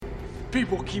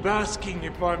People keep asking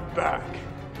if I'm back,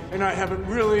 and I haven't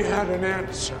really had an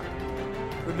answer.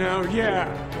 But now, yeah,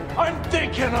 I'm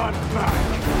thinking I'm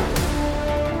back.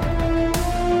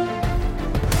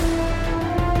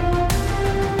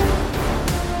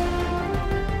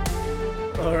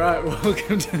 All right,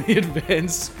 welcome to the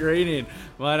advanced screening.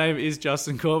 My name is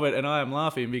Justin Corbett, and I am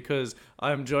laughing because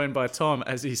I am joined by Thom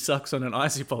as he sucks on an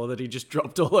icy pole that he just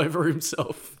dropped all over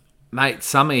himself. Mate,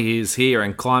 summer is here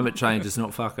and climate change is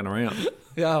not fucking around.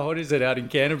 Yeah, what is it out in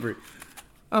Canterbury?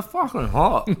 It's fucking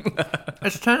hot.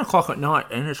 It's 10 o'clock at night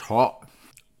and it's hot.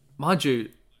 Mind you,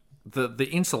 the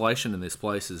insulation in this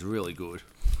place is really good.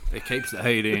 It keeps the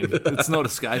heat in. It's not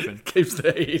escaping. Keeps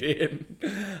the heat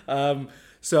in.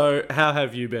 So, how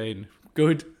have you been?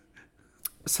 Good?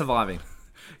 Surviving.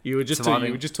 You were just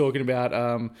talking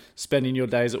about spending your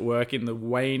days at work in the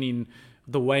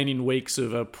waning weeks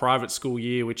of a private school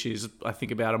year, which is, I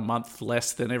think, about a month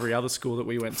less than every other school that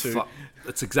we went to.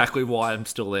 That's exactly why I'm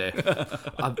still there.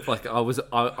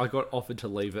 I got offered to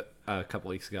leave it a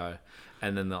couple of weeks ago,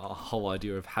 and then the whole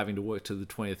idea of having to work to the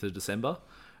 20th of December,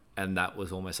 and that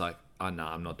was almost like, oh no,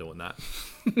 I'm not doing that.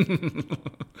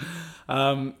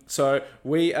 So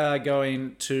we are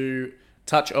going to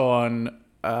touch on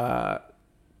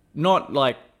not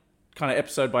like kind of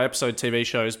episode by episode TV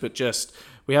shows, but just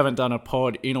we haven't done a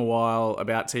pod in a while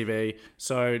about TV.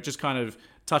 So just kind of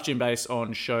touching base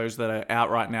on shows that are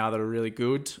out right now that are really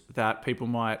good that people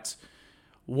might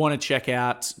want to check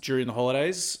out during the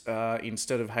holidays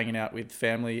instead of hanging out with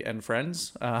family and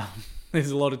friends. There's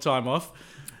a lot of time off.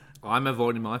 I'm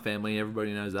avoiding my family.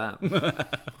 Everybody knows that.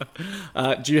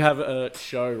 Do you have a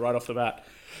show right off the bat?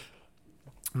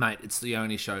 Mate, it's the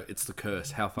only show. It's The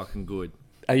Curse. How fucking good.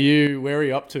 Where are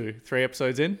you up to? 3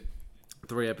 episodes in?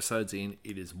 3 episodes in.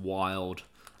 It is wild.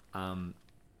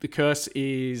 The Curse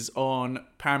is on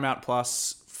Paramount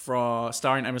Plus,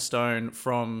 starring Emma Stone,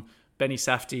 from Benny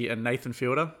Safdie and Nathan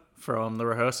Fielder from The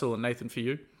Rehearsal and Nathan For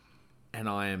You. And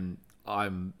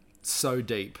I'm so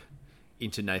deep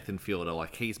into Nathan Fielder.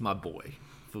 Like, he's my boy,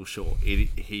 for sure.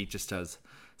 He just does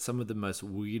some of the most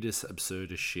weirdest,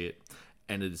 absurdest shit,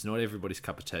 and it is not everybody's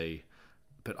cup of tea,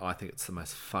 but I think it's the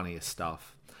most funniest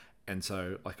stuff. And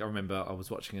so, like, I remember I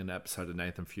was watching an episode of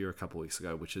Nathan For You a couple of weeks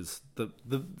ago, which is the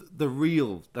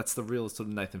real sort of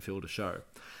Nathan Fielder show.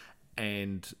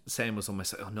 And Sam was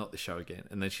almost like, oh, not the show again.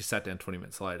 And then she sat down 20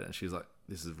 minutes later and she's like,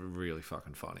 this is really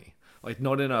fucking funny. Like,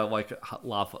 not in a, like,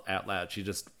 laugh out loud. She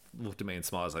just looked at me and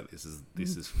smiled. Like, this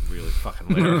is really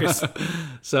fucking hilarious.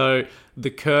 So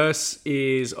The Curse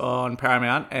is on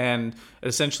Paramount, and it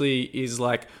essentially is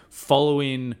like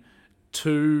following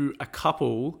a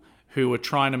couple who are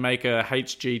trying to make a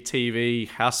HGTV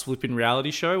house flipping reality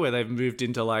show where they've moved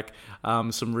into like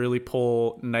some really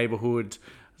poor neighborhood,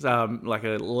 like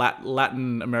a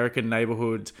Latin American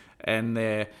neighborhood, and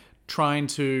they're trying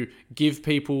to give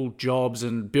people jobs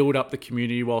and build up the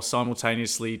community while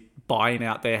simultaneously buying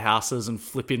out their houses and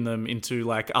flipping them into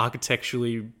like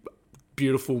architecturally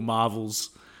beautiful marvels.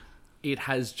 It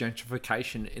has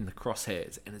gentrification in the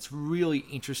crosshairs, and it's really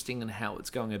interesting in how it's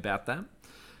going about that.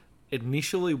 It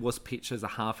initially was pitched as a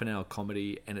half an hour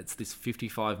comedy, and it's this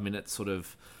 55-minute sort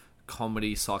of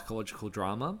comedy psychological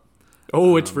drama.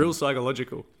 Oh, it's real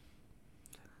psychological.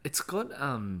 It's got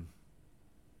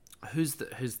who's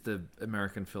the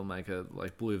American filmmaker,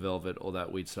 like Blue Velvet, all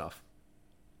that weird stuff?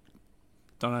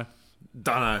 Don't know.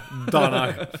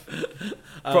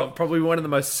 Probably one of the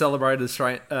most celebrated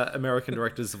American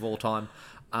directors of all time.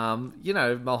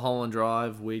 Mulholland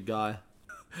Drive, weird guy.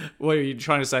 What are you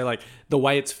trying to say? Like the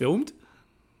way it's filmed?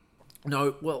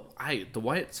 No, well, hey, the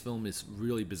way it's filmed is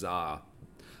really bizarre.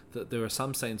 There are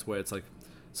some scenes where it's like,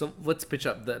 so let's pitch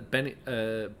up that Benny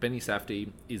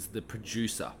Safdie is the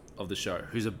producer of the show,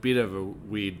 who's a bit of a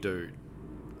weird dude.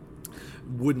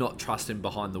 Would not trust him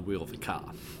behind the wheel of a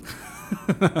car.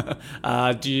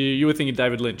 You were thinking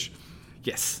David Lynch?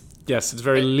 Yes, it's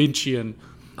very Lynchian.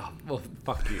 Oh, well,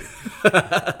 fuck you.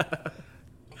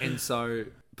 And so,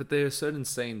 but there are certain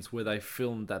scenes where they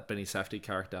filmed that Benny Safdie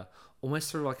character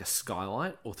almost through like a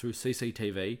skylight or through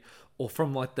CCTV or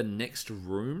from like the next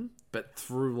room, but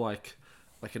through like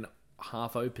an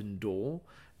half open door.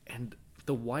 And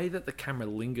the way that the camera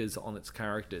lingers on its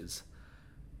characters,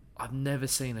 I've never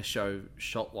seen a show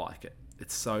shot like it.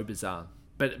 It's so bizarre.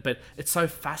 But it's so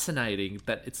fascinating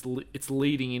that it's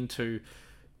leading into,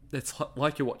 it's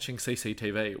like you're watching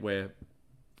CCTV, where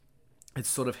it's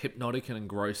sort of hypnotic and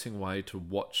engrossing way to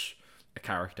watch a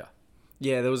character.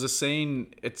 Yeah, there was a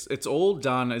scene. It's all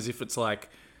done as if it's like,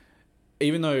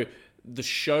 even though the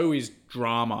show is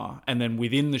drama, and then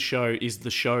within the show is the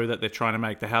show that they're trying to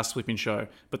make, the house flipping show.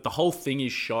 But the whole thing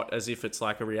is shot as if it's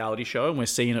like a reality show, and we're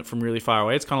seeing it from really far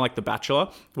away. It's kind of like The Bachelor,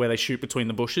 where they shoot between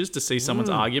the bushes to see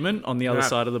someone's argument on the other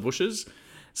side of the bushes.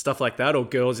 Stuff like that, or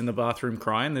girls in the bathroom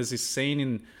crying. There's this scene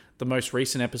in the most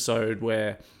recent episode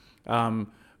where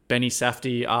Benny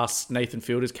Safdie asks Nathan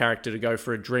Fielder's character to go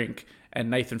for a drink,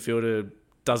 and Nathan Fielder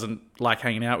doesn't like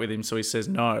hanging out with him, so he says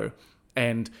no.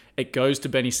 And it goes to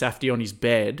Benny Safdie on his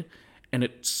bed, and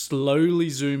it slowly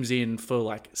zooms in for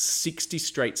like 60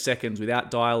 straight seconds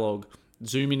without dialogue,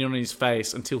 zooming in on his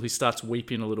face until he starts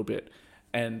weeping a little bit.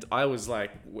 And I was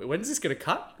like, when's this going to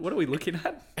cut? What are we looking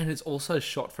at? And it's also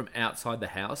shot from outside the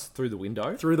house through the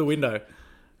window. Through the window.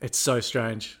 It's so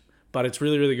strange, but it's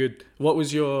really, really good. What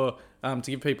was your, to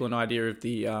give people an idea of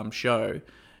the show,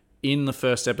 in the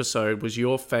first episode, was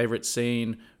your favourite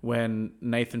scene when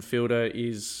Nathan Fielder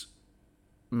is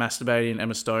masturbating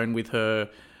Emma Stone with her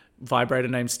vibrator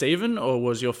named Steven, or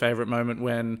was your favourite moment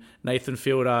when Nathan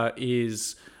Fielder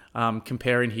is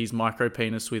comparing his micro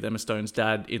penis with Emma Stone's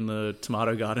dad in the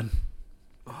tomato garden?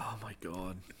 Oh my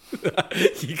God.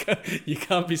 You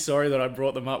can't be sorry that I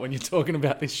brought them up when you're talking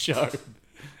about this show.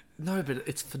 No, but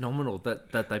it's phenomenal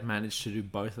that they managed to do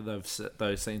both of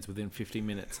those scenes within 50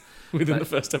 minutes. Within the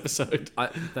first episode.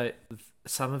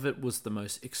 Some of it was the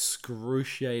most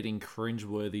excruciating,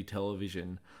 cringeworthy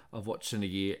television I've watched in a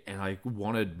year, and I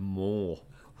wanted more.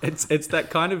 It's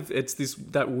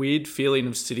that weird feeling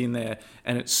of sitting there,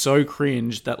 and it's so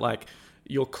cringe that like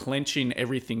you're clenching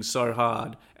everything so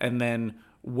hard, and then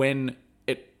when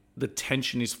the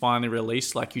tension is finally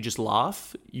released, like you just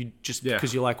laugh,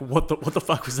 because you're like, what the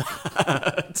fuck was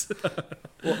that?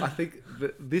 Well, I think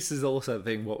this is also the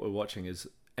thing. What we're watching is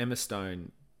Emma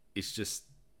Stone is just,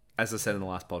 as I said in the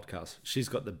last podcast, she's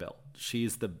got the belt. She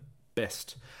is the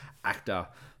best actor,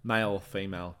 male or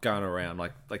female, going around.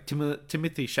 Like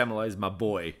Timothy Chalamet is my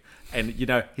boy, and you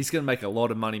know he's going to make a lot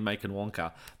of money making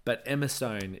Wonka. But Emma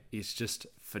Stone is just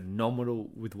phenomenal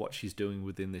with what she's doing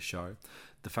within this show.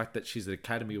 The fact that she's an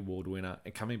Academy Award winner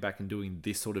and coming back and doing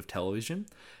this sort of television,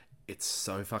 it's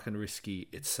so fucking risky.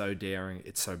 It's so daring.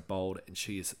 It's so bold, and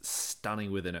she is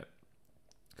stunning within it.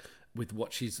 With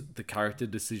what the character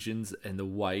decisions and the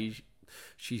way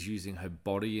she's using her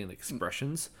body and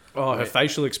expressions. Oh, her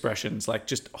facial expressions, like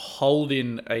just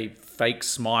holding a fake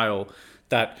smile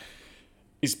that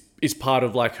is part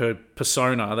of like her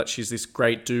persona, that she's this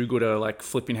great do-gooder, like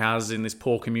flipping houses in this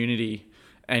poor community.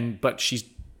 But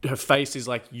her face is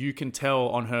like, you can tell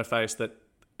on her face that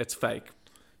it's fake.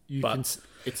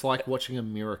 It's like watching a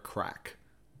mirror crack.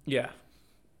 Yeah.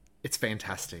 It's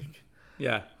fantastic.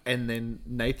 Yeah. And then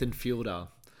Nathan Fielder,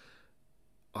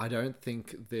 I don't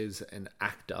think there's an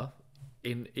actor,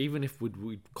 even if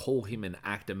we'd call him an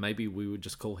actor, maybe we would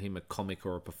just call him a comic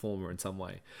or a performer in some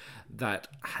way, that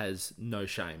has no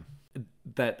shame.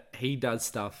 That he does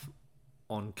stuff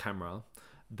on camera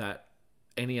that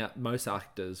most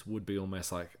actors would be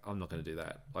almost like, I'm not going to do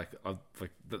that.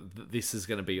 This is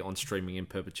going to be on streaming in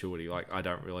perpetuity. Like, I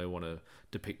don't really want to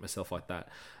depict myself like that.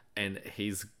 And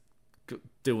he's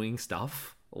doing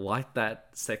stuff like that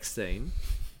sex scene.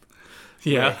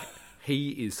 Yeah. He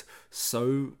is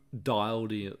so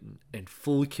dialed in and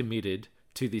fully committed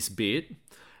to this bit,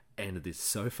 and it is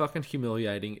so fucking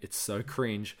humiliating. It's so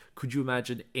cringe. Could you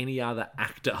imagine any other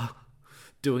actor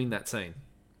doing that scene?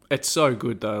 It's so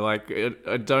good though. Like,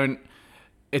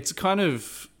 it's kind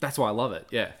of... That's why I love it,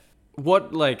 yeah.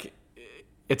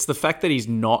 It's the fact that he's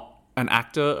not an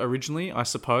actor originally, I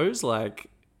suppose. Like,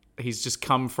 he's just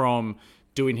come from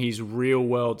doing his real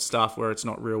world stuff where it's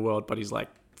not real world, but he's like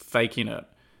faking it.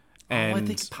 And I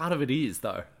think part of it is,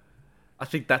 though. I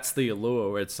think that's the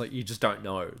allure, where it's like you just don't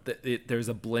know. There's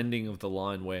a blending of the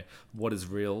line where what is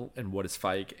real and what is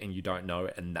fake, and you don't know,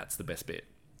 and that's the best bit.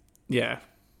 Yeah.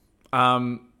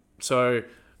 So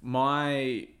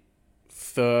my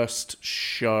first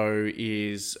show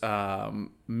is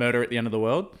Murder at the End of the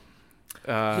World.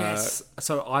 Yes.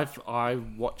 So I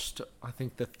watched, I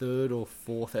think, the 3rd or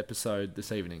 4th episode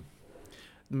this evening.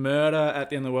 Murder at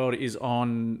the End of the World is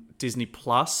on Disney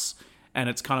Plus, and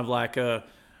it's kind of like a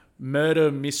murder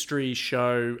mystery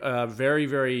show, very,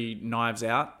 very Knives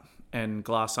Out and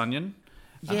Glass Onion.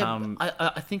 Yeah,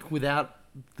 I think without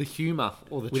the humor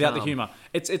or the without charm. the humor,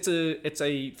 it's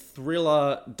a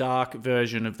thriller, dark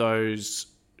version of those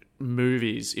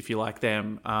movies, if you like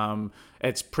them.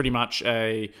 It's pretty much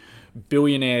a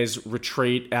billionaire's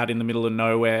retreat out in the middle of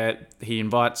nowhere. He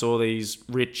invites all these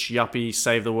rich, yuppie,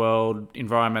 save the world,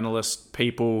 environmentalist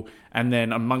people, and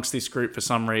then amongst this group, for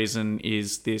some reason,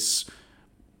 is this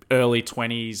early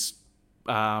 20s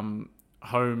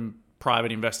home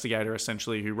private investigator,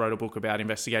 essentially, who wrote a book about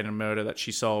investigating a murder that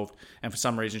she solved. And for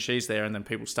some reason, she's there, and then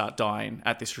people start dying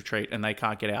at this retreat, and they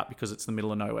can't get out because it's the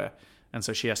middle of nowhere. And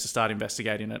so she has to start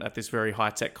investigating it at this very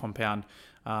high-tech compound.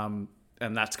 And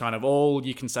that's kind of all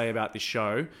you can say about this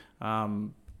show.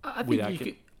 I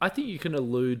think you can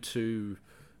allude to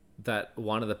that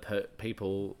one of the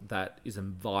people that is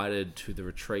invited to the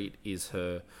retreat is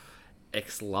her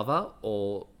ex-lover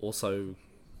or also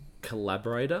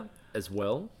collaborator as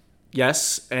well.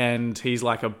 Yes, and he's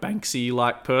like a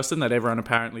Banksy-like person that everyone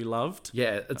apparently loved.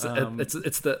 Yeah, it's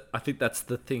I think that's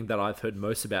the thing that I've heard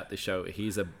most about this show.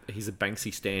 He's a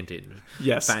Banksy stand-in.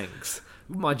 Yes, Fangs.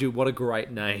 Mind you, what a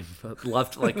great name.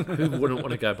 Loved, like, who wouldn't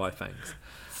want to go by Fangs?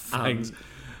 Fangs.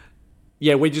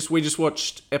 Yeah, we just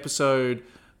watched episode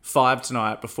 5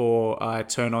 tonight before I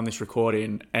turned on this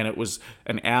recording, and it was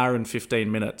an hour and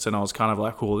 15 minutes, and I was kind of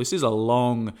like, "Oh, this is a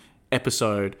long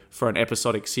episode for an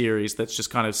episodic series that's just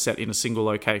kind of set in a single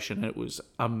location," and it was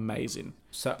amazing.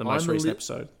 So the most recent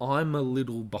episode. I'm a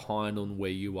little behind on where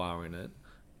you are in it,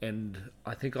 and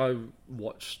I think I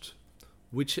watched,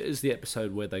 which is the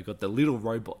episode where they got the little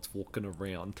robots walking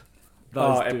around.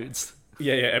 Those dudes.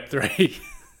 Yeah, Ep 3.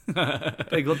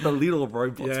 They got the little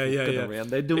robots walking around.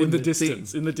 They're doing in the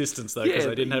distance. In the distance, though, because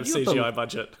they didn't have CGI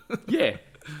budget. Yeah,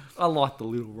 I like the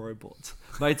little robots.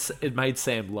 It made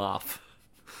Sam laugh.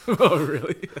 Oh,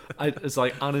 really? It's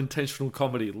like unintentional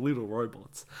comedy, little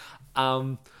robots.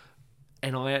 And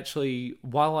I actually,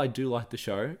 while I do like the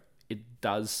show, it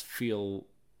does feel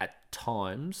at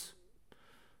times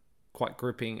quite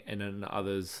gripping, and in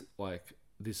others, like,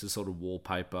 this is sort of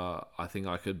wallpaper. I think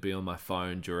I could be on my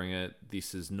phone during it.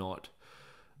 This is not,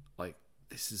 like,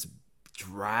 this is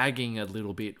dragging a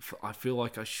little bit. I feel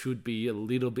like I should be a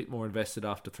little bit more invested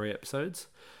after 3 episodes.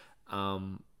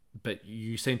 But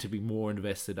you seem to be more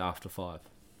invested after 5.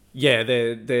 Yeah,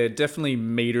 they're definitely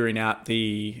metering out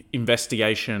the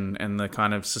investigation and the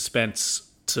kind of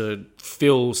suspense to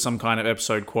fill some kind of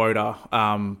episode quota.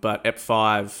 But Ep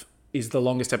 5 is the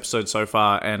longest episode so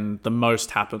far, and the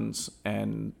most happens,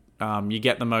 and you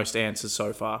get the most answers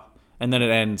so far. And then it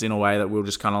ends in a way that we'll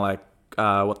just kind of like,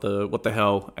 what the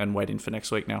hell, and waiting for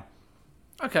next week now.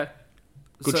 Okay.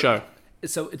 Good show.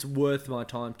 So it's worth my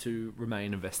time to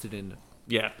remain invested in.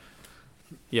 Yeah.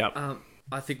 Yeah.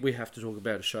 I think we have to talk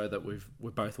about a show that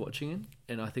we're both watching in,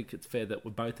 and I think it's fair that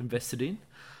we're both invested in.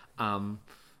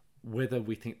 Whether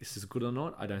we think this is good or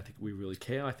not, I don't think we really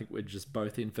care. I think we're just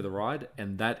both in for the ride,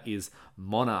 and that is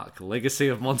Monarch: Legacy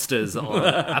of Monsters on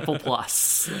Apple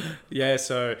Plus. Yeah,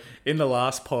 so in the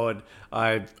last pod,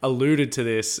 I alluded to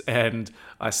this, and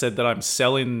I said that I'm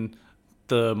selling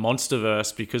the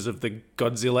Monsterverse because of the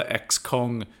Godzilla x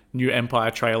Kong New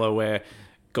Empire trailer, where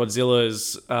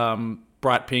Godzilla's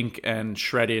bright pink and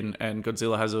shredding, and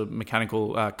Godzilla has a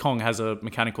mechanical, Kong has a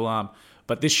mechanical arm.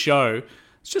 But this show,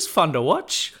 it's just fun to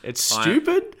watch. It's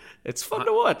stupid. It's fun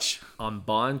to watch. I'm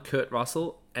buying Kurt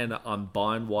Russell and I'm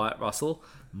buying Wyatt Russell.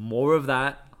 More of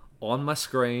that on my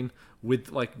screen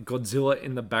with, like, Godzilla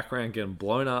in the background getting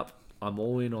blown up. I'm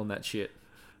all in on that shit.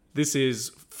 This is,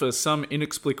 for some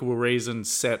inexplicable reason,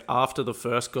 set after the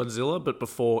first Godzilla, but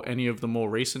before any of the more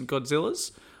recent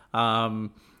Godzillas.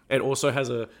 It also has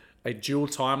a dual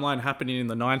timeline happening in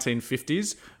the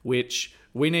 1950s, which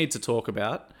we need to talk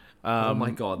about. Oh my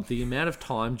god, the amount of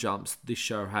time jumps this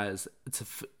show has,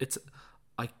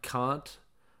 I can't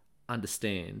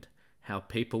understand how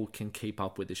people can keep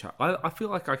up with this show. I feel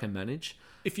like I can manage.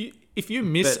 If you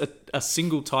miss a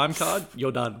single time card,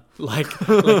 you're done. Like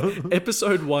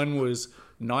episode 1 was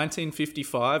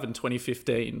 1955 and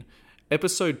 2015.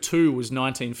 Episode 2 was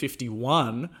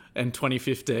 1951 and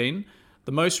 2015.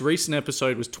 The most recent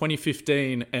episode was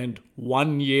 2015 and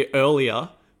 1 year earlier,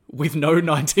 with no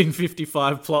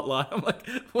 1955 plotline. I'm like,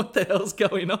 what the hell's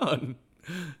going on?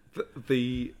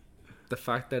 The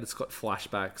fact that it's got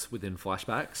flashbacks within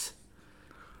flashbacks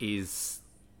is...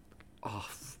 Oh,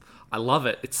 I love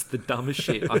it. It's the dumbest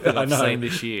shit I think I've seen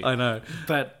this year. I know.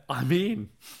 But I'm in.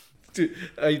 Dude,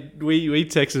 we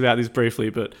texted about this briefly,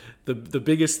 but the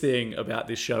biggest thing about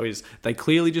this show is they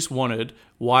clearly just wanted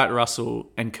Wyatt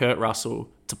Russell and Kurt Russell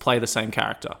to play the same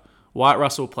character. Wyatt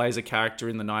Russell plays a character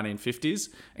in the 1950s,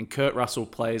 and Kurt Russell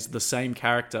plays the same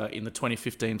character in the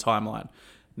 2015 timeline.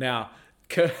 Now,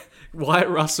 Wyatt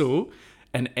Russell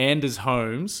and Anders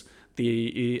Holmes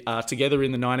are together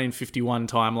in the 1951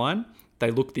 timeline.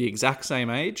 They look the exact same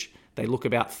age. They look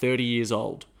about 30 years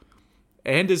old.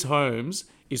 Anders Holmes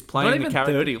is playing the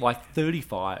character... 30, like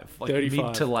 35. Like 35.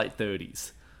 Mid to late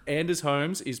 30s. Anders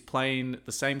Holmes is playing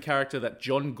the same character that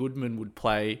John Goodman would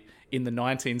play in the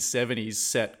 1970s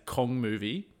set Kong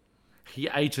movie. He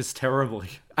ages terribly.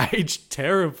 Aged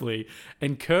terribly.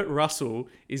 And Kurt Russell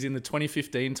is in the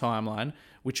 2015 timeline,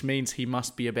 which means he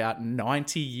must be about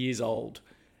 90 years old.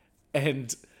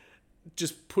 And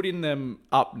just putting them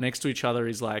up next to each other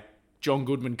is like John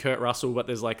Goodman, Kurt Russell, but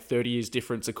there's like 30 years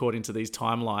difference according to these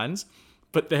timelines.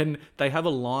 But then they have a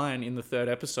line in the third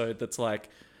episode that's like,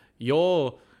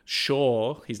 you're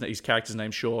Shaw, his character's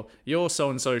name Shaw, you're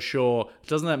so-and-so Shaw,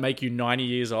 doesn't that make you 90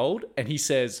 years old? And he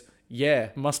says, yeah,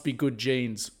 must be good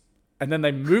genes. And then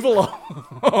they move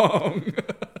along.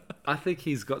 I think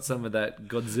he's got some of that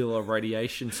Godzilla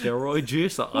radiation steroid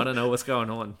juice. I don't know what's going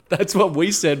on. That's what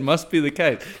we said must be the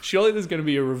case. Surely there's going to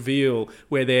be a reveal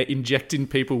where they're injecting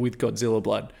people with Godzilla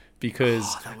blood.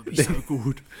 Because that would be so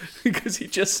good. Because he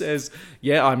just says,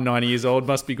 yeah, I'm 90 years old,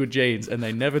 must be good genes. And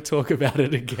they never talk about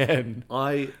it again.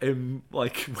 I am,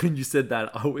 like, when you said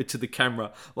that, I went to the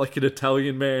camera like an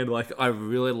Italian man. Like, I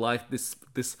really like this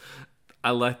I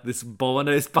like this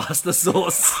bolognese pasta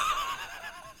sauce.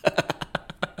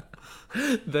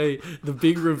 The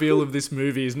big reveal of this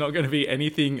movie is not going to be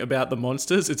anything about the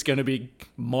monsters. It's going to be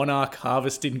Monarch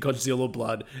harvesting Godzilla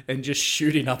blood and just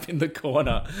shooting up in the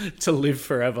corner to live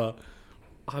forever.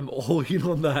 I'm all in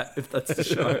on that if that's the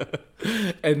show.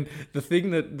 And the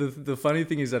thing that the funny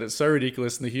thing is that it's so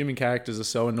ridiculous and the human characters are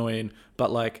so annoying,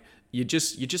 but like you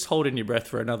just holding your breath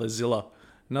for another Zilla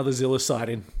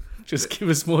sighting. Just give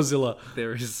us more Zilla.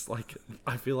 There is like,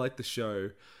 I feel like the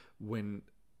show when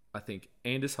I think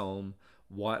Anders Holm,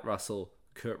 Wyatt Russell,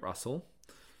 Kurt Russell,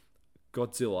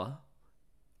 Godzilla,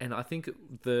 and I think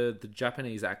the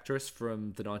Japanese actress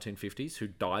from the 1950s who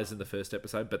dies in the first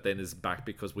episode but then is back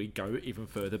because we go even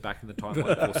further back in the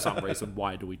timeline for some reason.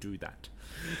 Why do we do that?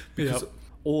 Because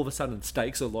all of a sudden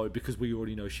stakes are low because we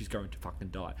already know she's going to fucking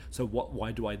die. So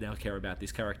why do I now care about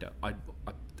this character? I'm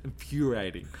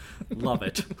infuriating. Love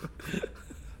it.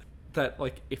 That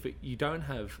like you don't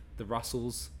have the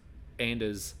Russells,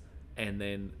 Anders, and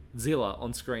then Zilla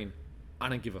on screen, I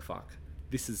don't give a fuck.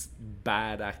 This is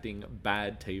bad acting,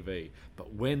 bad TV.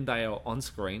 But when they are on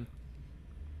screen,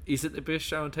 is it the best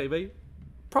show on TV?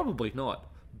 Probably not.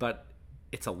 But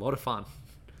it's a lot of fun.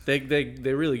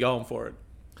 They're really going for it.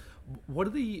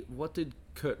 What did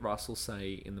Kurt Russell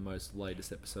say in the most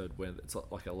latest episode when it's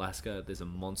like Alaska, there's a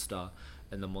monster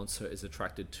and the monster is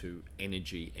attracted to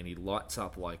energy and he lights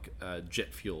up like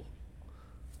jet fuel?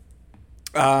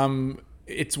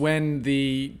 It's when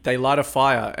they light a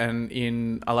fire, and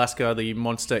in Alaska the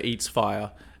monster eats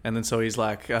fire, and then so he's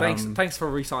like, Thanks for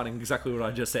re-signing exactly what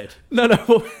I just said.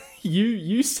 No,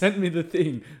 you sent me the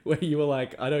thing where you were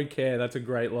like, I don't care, that's a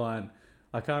great line.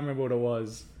 I can't remember what it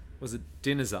was. Was it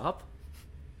Dinner's Up?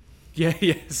 Yeah,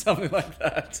 something like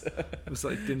that. It was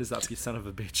like, Dinner's Up, you son of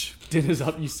a bitch. Dinner's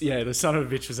up, the son of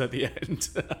a bitch was at the end.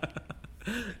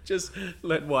 Just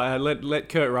let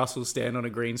Kurt Russell stand on a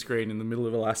green screen in the middle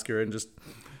of Alaska and just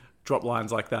drop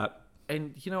lines like that.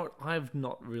 And you know what? I've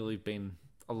not really been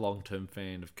a long-term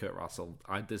fan of Kurt Russell.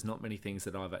 There's not many things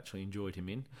that I've actually enjoyed him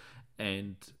in.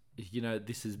 And, you know,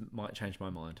 might change my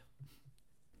mind.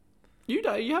 You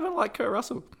haven't liked Kurt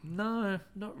Russell? No,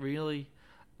 not really.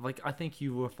 Like, I think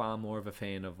you were far more of a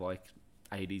fan of, like,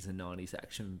 80s and 90s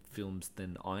action films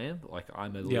than I am. Like,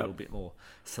 I'm a little bit more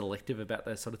selective about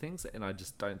those sort of things, and I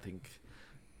just don't think...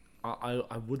 I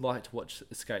would like to watch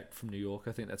Escape from New York.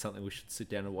 I think that's something we should sit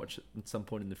down and watch at some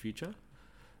point in the future.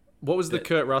 What was the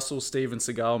Kurt Russell, Steven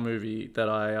Seagal movie that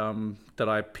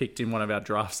I picked in one of our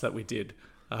drafts that we did?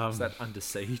 Was that Under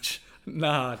Siege?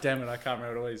 Nah, damn it, I can't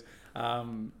remember what it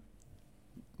was.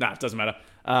 It doesn't matter.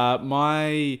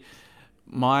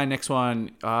 My next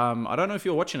one, I don't know if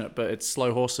you're watching it, but it's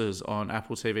Slow Horses on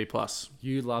Apple TV Plus.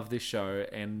 You love this show,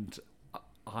 and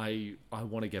I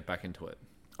want to get back into it.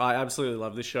 I absolutely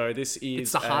love this show. It's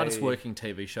the hardest working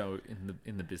TV show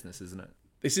in the business, isn't it?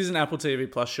 This is an Apple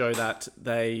TV Plus show that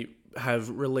they have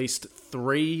released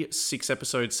 3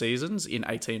 6-episode seasons in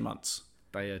 18 months.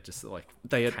 They are just like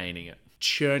caning it,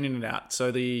 churning it out.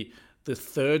 So the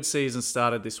third season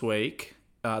started this week.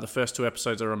 The first 2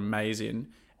 episodes are amazing.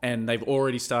 And they've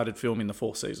already started filming the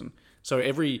 4th season. So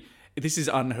this is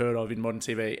unheard of in modern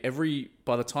TV.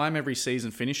 By the time every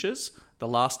season finishes, the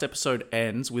last episode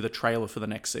ends with a trailer for the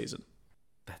next season.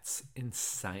 That's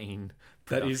insane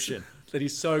production. That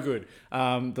is so good.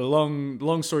 The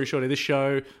long story short of this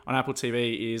show on Apple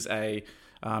TV is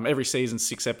every season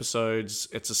 6 episodes.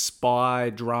 It's a spy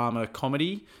drama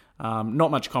comedy. Not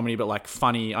much comedy, but like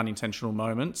funny, unintentional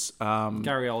moments.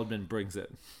 Gary Oldman brings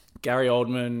it. Gary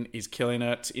Oldman is killing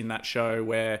it in that show,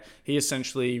 where he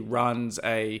essentially runs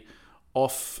a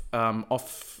off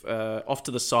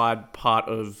to the side part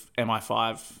of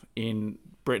MI5 in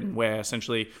Britain, where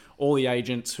essentially all the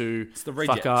agents who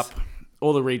fuck up.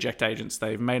 all the reject agents.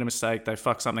 They've made a mistake, they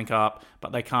fuck something up,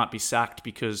 but they can't be sacked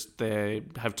because they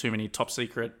have too many top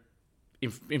secret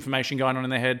information going on in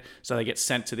their head. So they get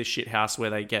sent to this shit house where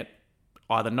they get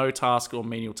either no task or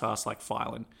menial tasks like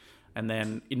filing. And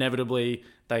then inevitably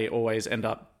they always end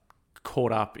up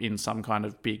caught up in some kind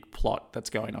of big plot that's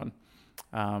going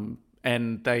on.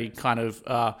 And they kind of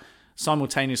are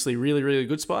simultaneously really, really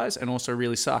good spies and also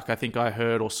really suck. I think I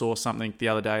heard or saw something the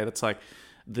other day that's like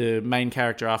the main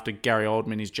character after Gary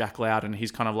Oldman is Jack Loudon.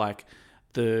 He's kind of like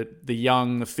the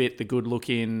young, the fit, the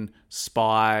good-looking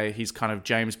spy. He's kind of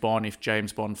James Bond if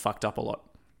James Bond fucked up a lot.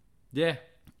 Yeah.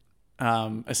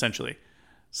 Essentially.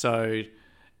 So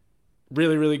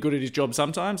really, really good at his job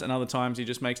sometimes, and other times he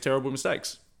just makes terrible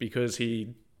mistakes because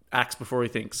he acts before he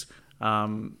thinks.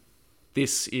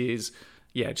 This is,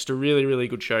 just a really, really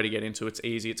good show to get into. It's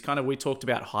easy. It's kind of, we talked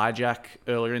about Hijack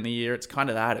earlier in the year. It's kind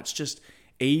of that. It's just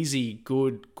easy,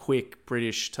 good, quick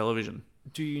British television.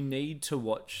 Do you need to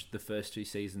watch the first 2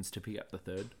 seasons to pick up the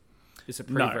third? Is it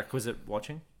prerequisite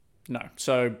watching? No.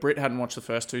 So Britt hadn't watched the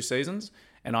first 2 seasons,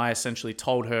 and I essentially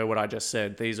told her what I just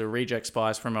said. These are reject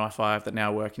spies from MI5 that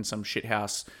now work in some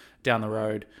shithouse down the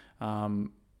road.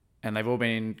 And they've all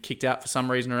been kicked out for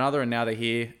some reason or another, and now they're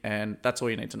here, and that's all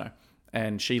you need to know.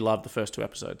 And she loved the first 2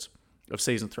 episodes of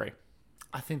season 3.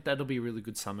 I think that'll be really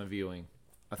good summer viewing.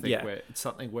 I think where it's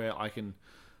something where I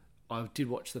did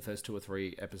watch the first 2 or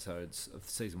 3 episodes of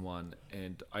season 1,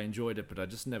 and I enjoyed it, but I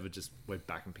just never just went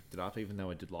back and picked it up, even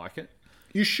though I did like it.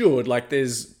 You should. Like,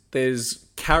 there's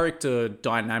character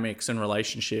dynamics and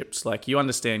relationships. Like, you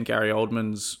understand Gary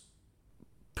Oldman's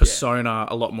persona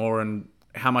a lot more and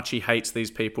how much he hates these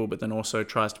people, but then also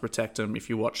tries to protect them if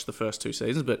you watch the first 2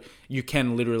 seasons. But you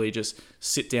can literally just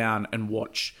sit down and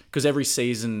watch, because every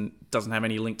season doesn't have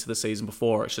any link to the season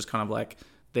before. It's just kind of like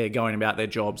they're going about their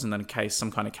jobs, and then some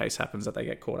kind of case happens that they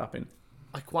get caught up in.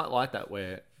 I quite like that,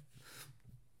 where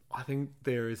I think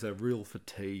there is a real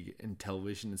fatigue in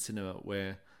television and cinema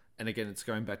where, and again, it's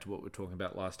going back to what we were talking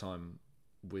about last time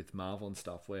with Marvel and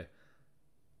stuff, where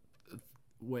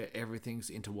everything's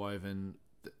interwoven,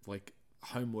 like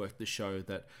homework, the show,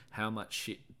 that how much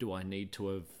shit do I need to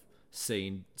have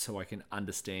seen so I can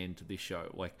understand this show.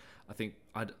 Like, I think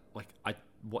I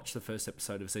watched the first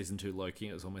episode of season 2 Loki,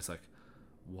 and it was almost like,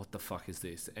 what the fuck is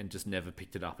this? And just never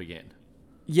picked it up again.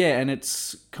 Yeah, and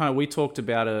it's kind of, we talked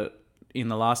about it in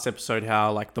the last episode,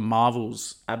 how like the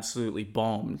Marvels absolutely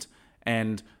bombed,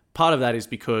 and part of that is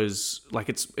because, like,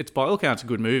 it's by all accounts a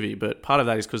good movie, but part of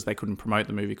that is because they couldn't promote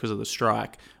the movie because of the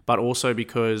strike, but also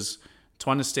because to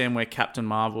understand where Captain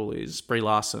Marvel is, Brie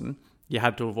Larson, you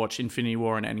had to have watched Infinity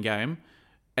War and Endgame,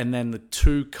 and then the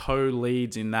 2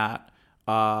 co-leads in that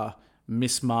are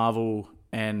Miss Marvel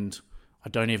and I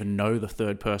don't even know the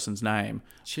third person's name.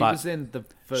 She was in the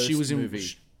first movie.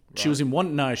 She was in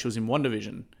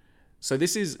WandaVision. So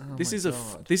this is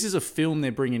a film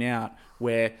they're bringing out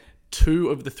where 2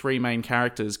 of the 3 main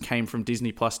characters came from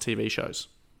Disney Plus TV shows.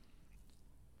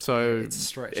 So it's a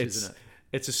stretch, isn't it?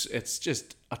 It's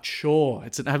just a chore.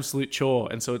 It's an absolute chore.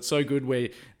 And so it's so good where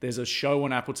there's a show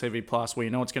on Apple TV Plus where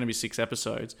you know it's going to be 6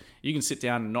 episodes. You can sit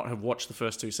down and not have watched the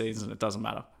first 2 seasons, and it doesn't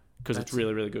matter because it's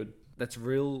really, really good. That's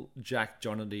real Jack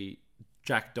Donaghy,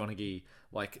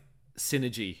 like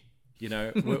synergy, you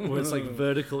know, where it's like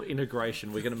vertical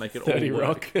integration. We're going to make it 30 all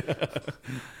work. Do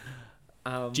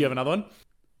you have another one?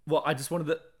 Well,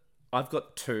 I've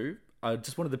got 2. I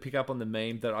just wanted to pick up on the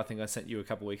meme that I think I sent you a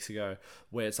couple of weeks ago,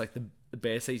 where it's like the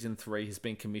Bear season 3 has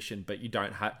been commissioned, but you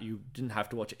didn't have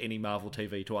to watch any Marvel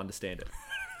TV to understand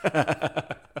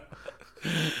it.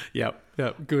 Yep,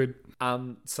 good.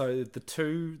 So the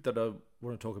 2 that I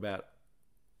want to talk about,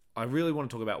 I really want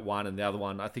to talk about one, and the other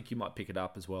one, I think you might pick it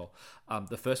up as well.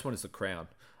 The first one is The Crown.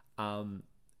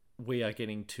 We are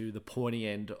getting to the pointy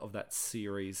end of that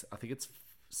series. I think it's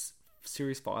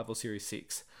series 5 or series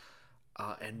 6.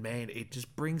 And man, it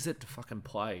just brings it to fucking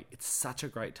play. It's such a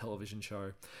great television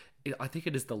show. I think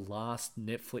it is the last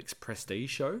Netflix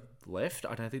prestige show left.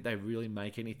 I don't think they really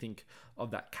make anything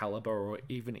of that caliber or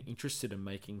even interested in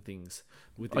making things.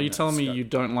 Are you telling me you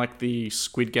don't like the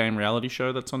Squid Game reality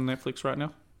show that's on Netflix right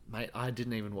now? Mate, I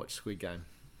didn't even watch Squid Game.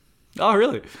 Oh,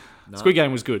 really? No. Squid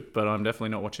Game was good, but I'm definitely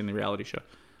not watching the reality show.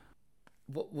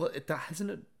 Hasn't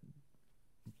it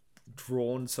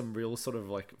drawn some real sort of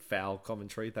like foul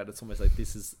commentary that it's almost like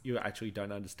you actually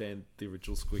don't understand the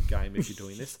original Squid Game if you're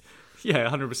doing this? Yeah,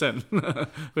 100%.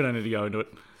 We don't need to go into it.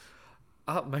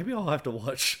 Maybe I'll have to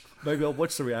watch. Maybe I'll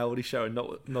watch the reality show and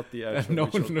not the actual. No,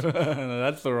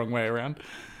 that's the wrong way around.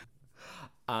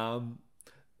 No,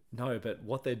 but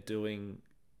what they're doing,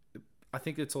 I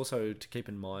think it's also to keep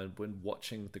in mind when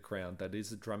watching The Crown, that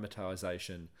is a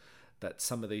dramatization that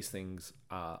some of these things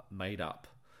are made up,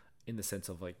 in the sense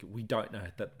of like, we don't know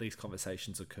that these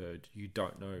conversations occurred. You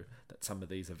don't know that some of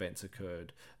these events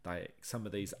occurred. Some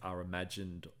of these are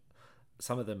imagined.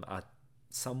 Some of them are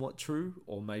somewhat true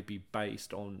or maybe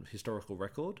based on historical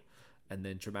record and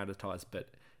then dramatized. But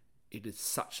it is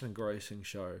such an engrossing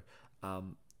show.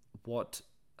 It's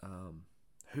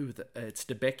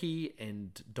DeBecky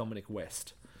and Dominic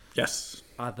West. Yes.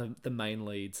 Are the main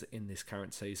leads in this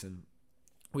current season,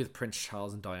 with Prince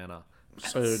Charles and Diana.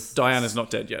 So Diana's not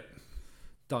dead yet.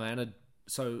 Diana.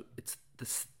 So it's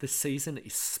the season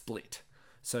is split.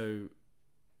 So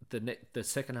the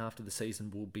second half of the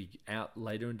season will be out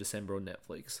later in December on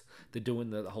Netflix. They're doing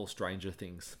the whole Stranger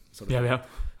Things sort of. Yeah.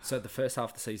 So the first half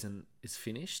of the season is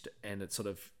finished, and it's sort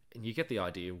of, and you get the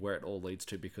idea where it all leads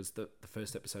to, because the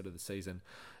first episode of the season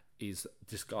is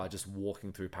this guy just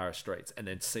walking through Paris streets and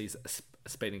then sees a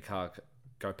speeding car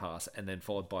go past, and then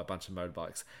followed by a bunch of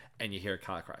motorbikes, and you hear a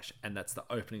car crash, and that's the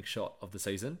opening shot of the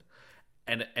season,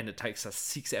 and it takes us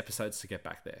 6 episodes to get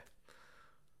back there.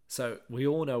 So we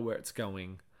all know where it's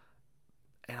going,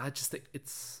 and I just think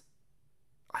it's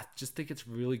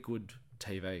really good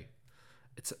TV.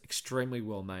 It's extremely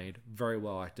well made, very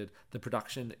well acted. The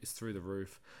production is through the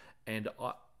roof, and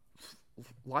I,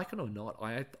 like it or not,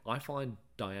 I find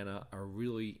Diana a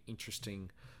really interesting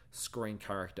screen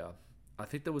character. I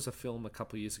think there was a film a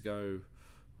couple of years ago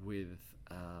with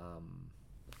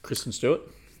Kristen Stewart?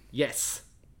 Yes.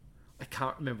 I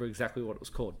can't remember exactly what it was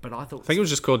called, but I think it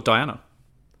was just called Diana.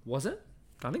 Was it?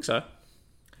 I think so.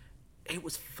 It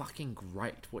was fucking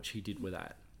great what she did with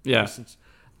that. Yeah.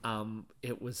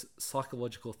 It was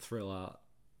psychological thriller,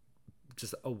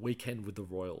 just a weekend with the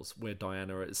royals, where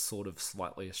Diana is sort of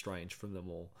slightly estranged from them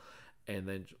all. And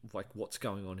then, like, what's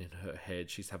going on in her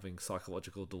head? She's having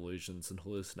psychological delusions and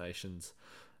hallucinations,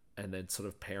 and then sort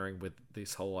of pairing with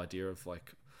this whole idea of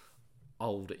like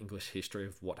old English history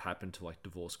of what happened to like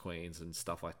divorced queens and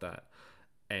stuff like that.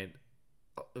 And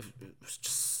it was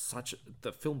just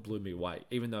the film blew me away,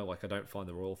 even though like I don't find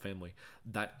the royal family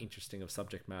that interesting of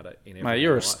subject matter in every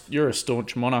life. You're a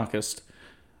staunch monarchist.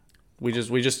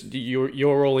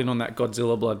 You're all in on that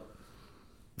Godzilla blood.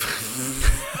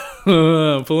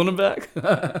 Pulling it back.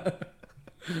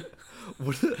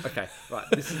 Okay, right.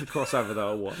 This is the crossover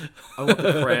though. I want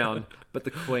the crown, but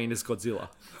the queen is Godzilla.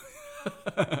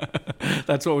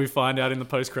 That's what we find out in the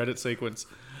post-credit sequence.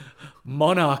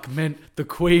 Monarch meant the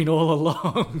queen all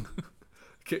along.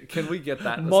 Can we get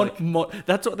that?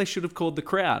 That's what they should have called the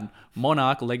crown.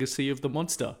 Monarch, legacy of the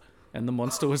monster, and the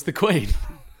monster was the queen.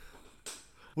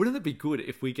 Wouldn't it be good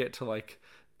if we get to like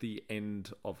the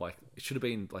end of like, it should have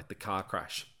been like the car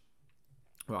crash,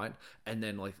 right? And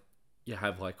then like you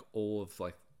have like all of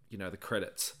like, you know, the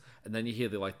credits, and then you hear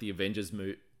the Avengers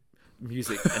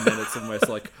music, and then it's almost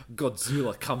like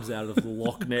Godzilla comes out of the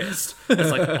Loch Ness.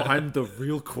 It's like, I'm the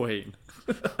real queen.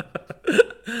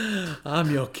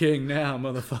 I'm your king now,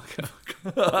 motherfucker.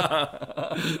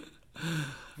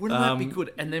 Wouldn't that be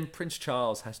good? And then Prince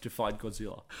Charles has to fight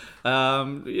Godzilla.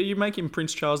 Are you making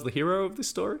Prince Charles the hero of this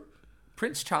story?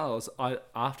 Prince Charles,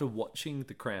 after watching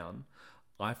The Crown,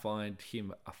 I find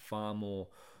him I have far more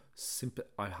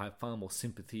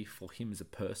sympathy for him as a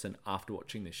person after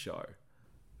watching this show.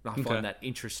 I find that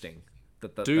interesting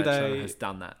that show has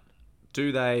done that.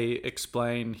 Do they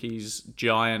explain his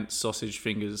giant sausage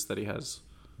fingers that he has?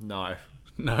 No.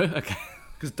 No? Okay.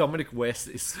 Because Dominic West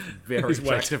is very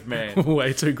attractive man.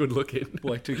 Way too good looking.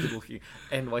 Way too good looking.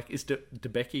 And like, is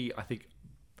DeBecky, I think,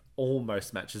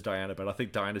 almost matches Diana, but I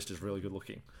think Diana's just really good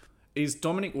looking. Is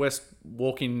Dominic West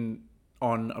walking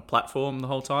on a platform the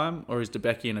whole time, or is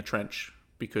DeBecky in a trench?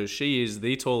 Because she is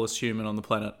the tallest human on the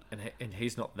planet. And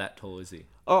he's not that tall, is he?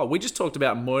 Oh, we just talked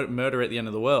about Murder at the End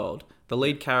of the World. The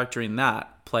lead character in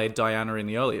that played Diana in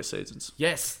the earlier seasons.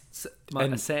 Yes.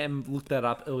 Sam looked that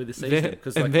up earlier this season.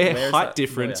 Their height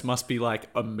difference must be like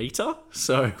a meter.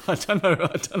 So I don't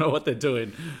know what they're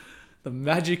doing. The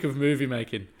magic of movie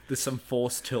making. There's some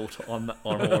force tilt on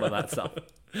all of that stuff.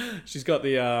 She's got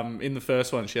the in the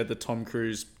first one, she had the Tom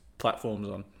Cruise platforms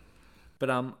on.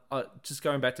 But just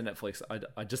going back to Netflix,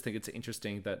 I just think it's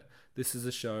interesting that this is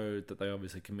a show that they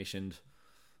obviously commissioned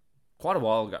quite a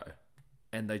while ago,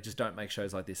 and they just don't make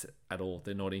shows like this at all.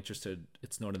 They're not interested.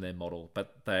 It's not in their model,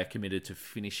 but they are committed to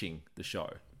finishing the show.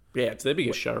 Yeah, it's their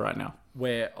biggest show right now.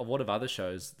 Where a lot of other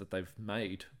shows that they've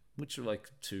made, which are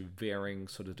like to varying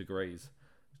sort of degrees,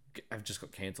 have just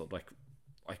got cancelled. Like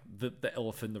the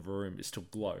elephant in the room is still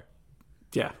Glow.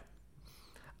 Yeah.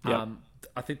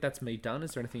 I think that's me done.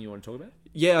 Is there anything you want to talk about?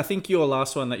 Yeah, I think your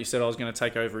last one that you said I was going to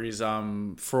take over is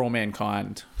For All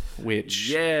Mankind,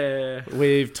 which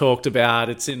we've talked about.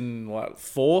 It's in what,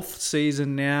 4th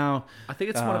season now. I think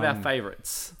it's one of our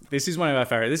favorites. This is one of our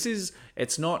favorites.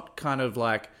 It's not kind of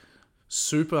like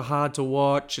super hard to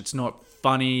watch. It's not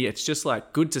funny. It's just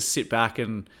like good to sit back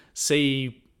and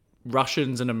see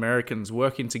Russians and Americans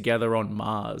working together on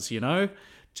Mars, you know?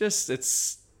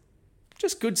 It's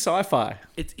just good sci-fi.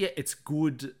 It's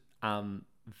good,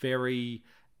 very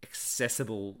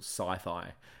accessible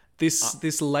sci-fi.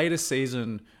 This latest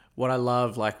season, what I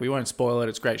love, like, we won't spoil it,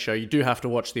 it's a great show. You do have to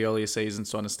watch the earlier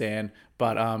seasons to understand,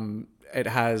 but it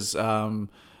has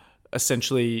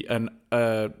essentially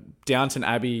a Downton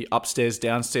Abbey upstairs,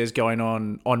 downstairs going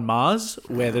on Mars,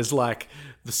 where there's like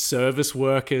the service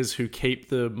workers who keep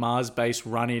the Mars base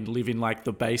running live in like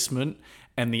the basement,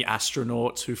 and the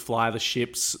astronauts who fly the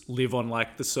ships live on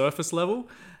like the surface level.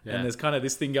 Yeah. And there's kind of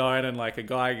this thing going, and like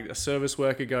a service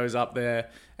worker goes up there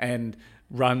and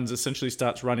essentially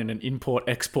starts running an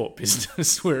import-export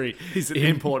business where he's an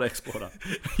import-exporter.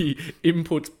 He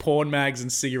imports porn mags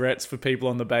and cigarettes for people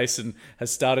on the base, and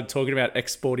has started talking about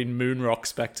exporting Mars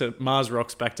rocks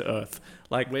back to Earth.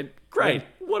 Like, great.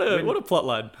 What a plot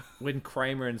line. When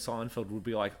Kramer and Seinfeld would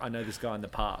be like, I know this guy in the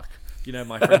park. You know,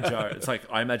 my friend Joe. It's like,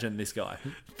 I imagine this guy.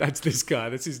 That's this guy.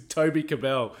 This is Toby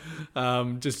Cabell.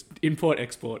 Just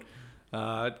import-export.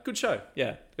 Good show.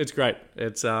 Yeah, it's great.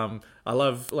 It's I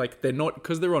love, like, they're not,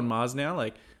 because they're on Mars now,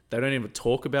 like, they don't even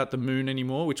talk about the moon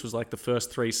anymore, which was like the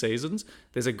first 3 seasons.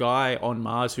 There's a guy on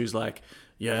Mars who's like,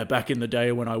 yeah, back in the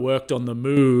day when I worked on the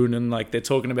moon, and like they're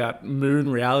talking about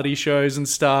moon reality shows and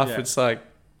stuff. Yeah. It's like,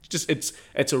 just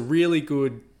it's a really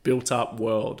good built up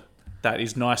world that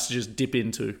is nice to just dip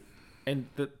into. And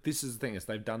this is the thing, is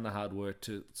they've done the hard work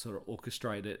to sort of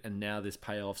orchestrate it, and now there's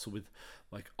payoffs with,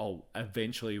 like, oh,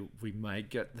 eventually we may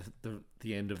get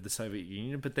the end of the Soviet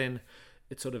Union, but then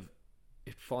it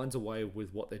finds a way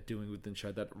with what they're doing with the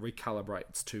show that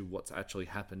recalibrates to what's actually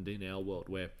happened in our world,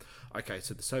 where, okay,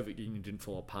 so the Soviet Union didn't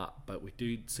fall apart, but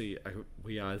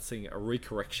we are seeing a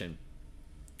recorrection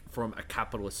from a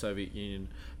capitalist Soviet Union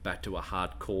back to a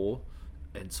hardcore,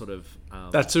 and sort of...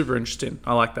 That's super interesting.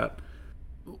 I like that.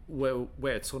 Where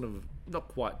it's sort of not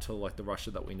quite to like the Russia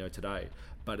that we know today,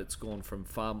 but it's gone from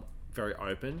very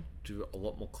open to a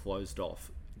lot more closed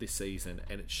off this season,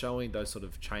 and it's showing those sort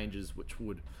of changes which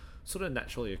would sort of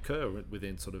naturally occur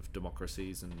within sort of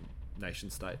democracies and nation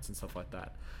states and stuff like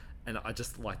that. And I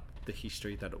just like the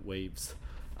history that it weaves,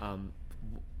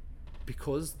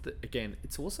 because again,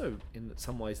 it's also in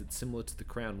some ways it's similar to The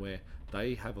Crown, where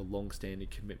they have a long-standing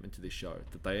commitment to this show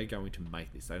that they are going to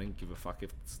make this. They don't give a fuck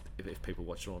if people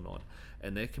watch it or not,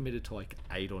 and they're committed to like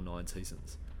 8 or 9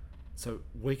 seasons. So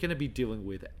we're going to be dealing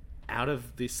with out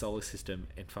of this solar system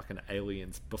and fucking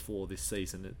aliens before this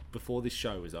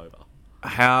show is over.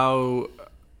 How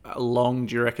long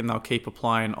do you reckon they'll keep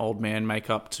applying old man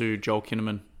makeup to Joel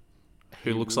Kinnaman,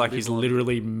 who looks like he's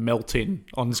literally melting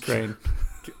on screen?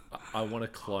 I want a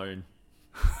clone.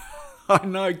 I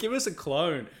know. Give us a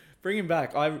clone. Bring him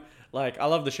back. I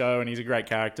love the show, and he's a great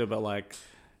character, but like,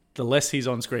 the less he's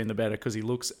on screen, the better, because he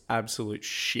looks absolute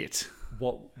shit.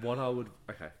 I'm going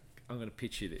to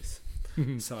pitch you this.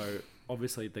 So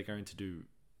obviously they're going to do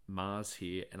Mars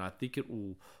here, and I think it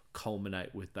will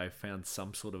culminate with they've found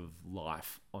some sort of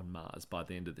life on Mars by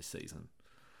the end of this season.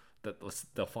 That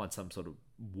they'll find some sort of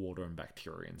water and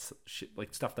bacteria and shit,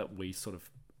 like stuff that we sort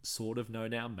of know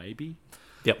now, maybe.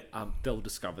 Yep. They'll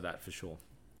discover that for sure.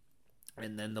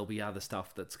 And then there'll be other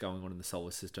stuff that's going on in the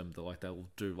solar system that they'll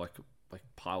do like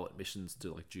pilot missions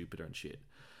to like Jupiter and shit.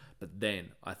 But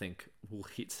then I think we'll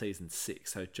hit season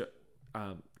 6. So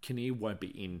Kinnear won't be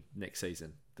in next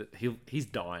season. He's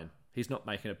dying. He's not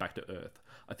making it back to Earth.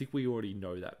 I think we already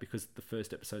know that because the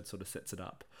first episode sort of sets it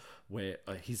up, where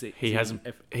he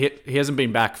hasn't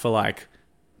been back for like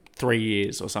 3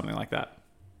 years or something like that.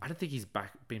 I don't think he's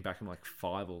been back in like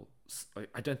 5 or...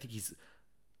 I don't think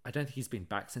he's been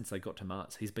back since they got to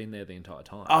Mars. He's been there the entire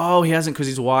time. Oh, he hasn't, because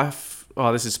his wife...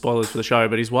 Oh, this is spoilers for the show,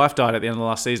 but his wife died at the end of the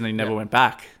last season and he never went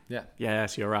back. Yeah.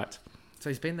 Yes, you're right. So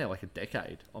he's been there like a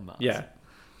decade on Mars. Yeah.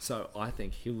 So I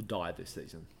think he'll die this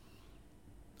season.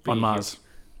 On Mars.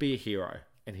 Be a hero,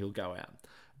 and he'll go out.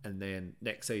 And then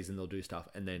next season they'll do stuff.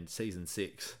 And then season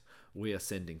 6, we are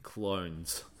sending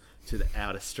clones to the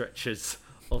outer stretches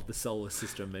of the solar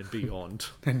system and beyond.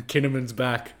 And Kinnaman's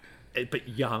back. But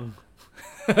young.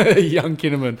 Young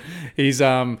Kinnaman. He's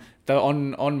on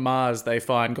Mars they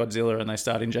find Godzilla and they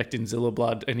start injecting Zilla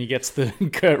blood, and he gets the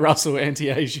Kurt Russell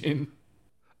anti-Asian.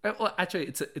 Well, actually,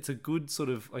 it's a good sort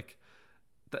of like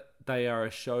that. They are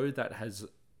a show that has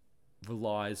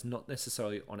relies not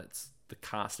necessarily on the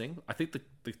casting. I think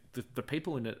the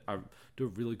people in it do a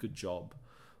really good job,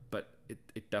 but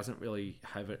it doesn't really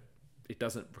have it. It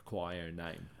doesn't require a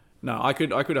name. No, I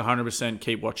could 100%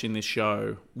 keep watching this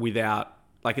show without...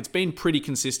 Like, it's been pretty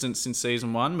consistent since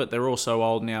season 1, but they're all so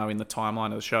old now in the timeline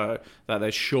of the show that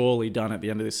they're surely done at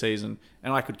the end of this season.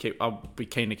 And I'll be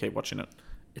keen to keep watching it.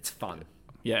 It's fun.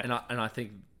 Yeah. And I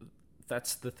think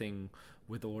that's the thing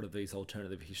with all of these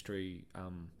alternative history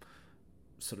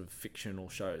sort of fictional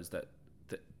shows that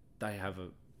they have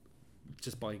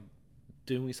just by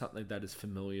doing something that is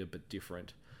familiar but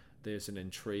different, there's an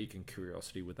intrigue and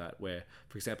curiosity with that, where,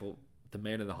 for example, The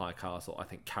Man in the High Castle, I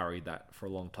think, carried that for a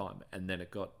long time, and then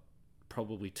it got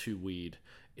probably too weird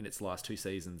in its last 2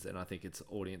 seasons, and I think its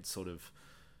audience sort of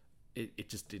it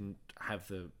just didn't have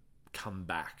the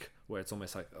comeback, where it's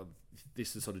almost like, oh,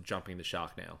 this is sort of jumping the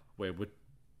shark now, where we're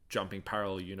jumping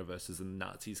parallel universes and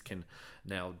Nazis can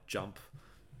now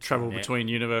travel between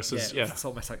universes. Yeah. It's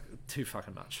almost like too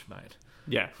fucking much, mate.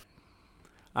 Yeah.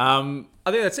 I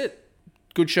think that's it.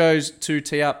 Good shows to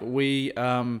tee up.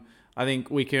 I think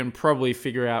we can probably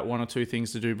figure out 1 or 2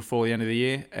 things to do before the end of the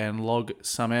year and log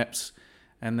some eps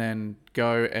and then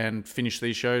go and finish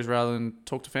these shows rather than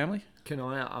talk to family. Can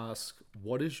I ask,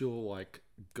 what is your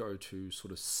go-to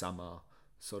sort of summer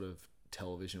sort of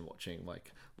television watching?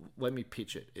 Let me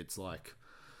pitch it. It's 28th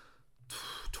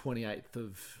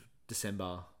of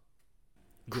December.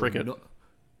 Cricket.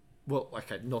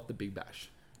 Not the Big Bash,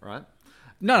 right?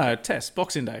 No, test.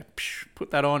 Boxing Day.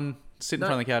 Put that on. Sit in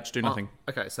front of the couch, do nothing.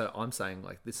 Okay, so I'm saying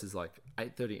this is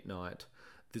 8:30 at night.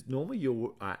 Normally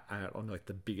you're out on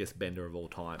the biggest bender of all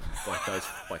time, those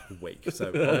week. So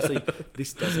obviously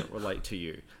this doesn't relate to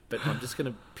you. But I'm just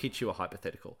going to pitch you a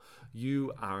hypothetical.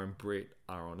 You and Brit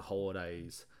are on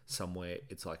holidays somewhere.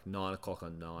 It's 9 o'clock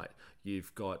at night.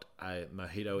 You've got a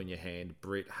mojito in your hand.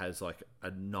 Brit has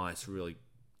a nice, really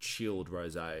chilled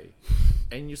rosé,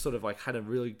 and you sort of had a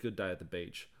really good day at the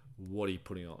beach. What are you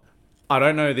putting on? I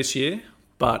don't know this year,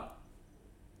 but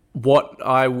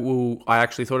I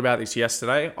actually thought about this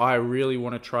yesterday. I really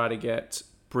want to try to get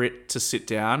Brit to sit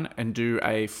down and do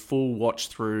a full watch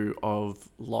through of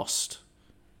Lost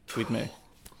with me.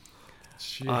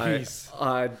 Jeez.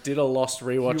 I did a Lost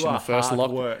rewatch in the first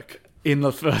work. In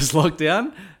the first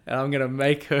lockdown, and I'm going to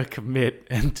make her commit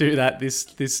and do that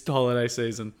this holiday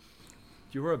season.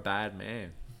 You're a bad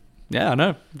man. Yeah, I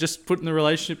know. Just putting the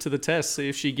relationship to the test, see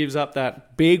if she gives up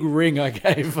that big ring I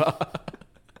gave her.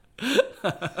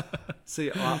 See,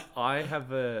 I have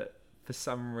for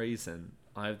some reason,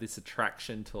 I have this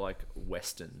attraction to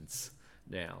Westerns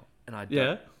now. And I don't,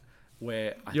 yeah.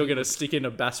 Where you're going to stick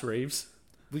into Bass Reeves.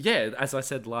 Well, yeah, as I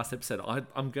said last episode,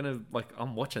 I'm going to,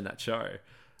 I'm watching that show.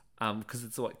 Because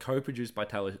it's co-produced by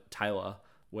Taylor,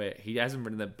 where he hasn't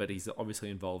written it, but he's obviously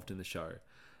involved in the show.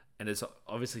 And it's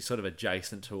obviously sort of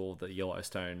adjacent to all the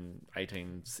Yellowstone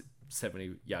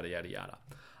 1870 yada yada yada.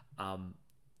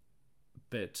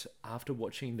 But after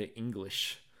watching The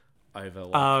English over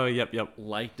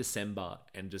late December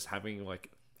and just having a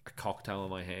cocktail in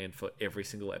my hand for every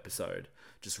single episode,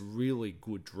 just really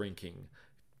good drinking,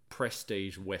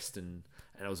 prestige Western,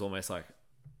 and it was almost I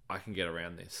can get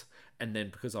around this. And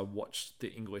then because I watched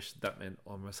The English, that meant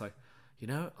I'm almost I'm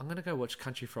going to go watch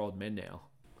Country for Old Men now.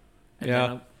 And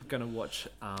then I'm going to watch...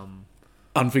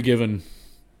 Unforgiven.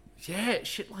 Yeah,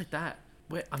 shit like that.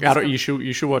 You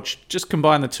should watch... Just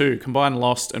combine the two. Combine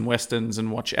Lost and Westerns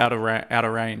and watch Outer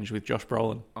Range with Josh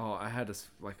Brolin. Oh, I had a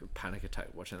panic attack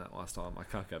watching that last time. I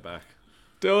can't go back.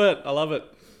 Do it. I love it.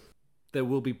 There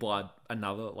will be blood.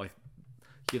 Another,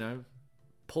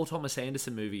 Paul Thomas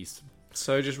Anderson movies.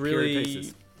 So just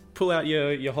really pull out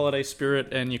your holiday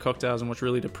spirit and your cocktails and watch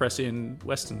really depressing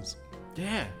Westerns.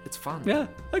 Yeah, it's fun. Yeah,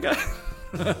 okay.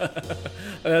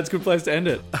 That's a good place to end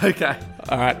it. Okay.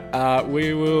 All right.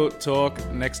 We will talk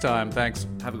next time. Thanks.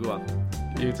 Have a good one.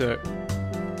 You too.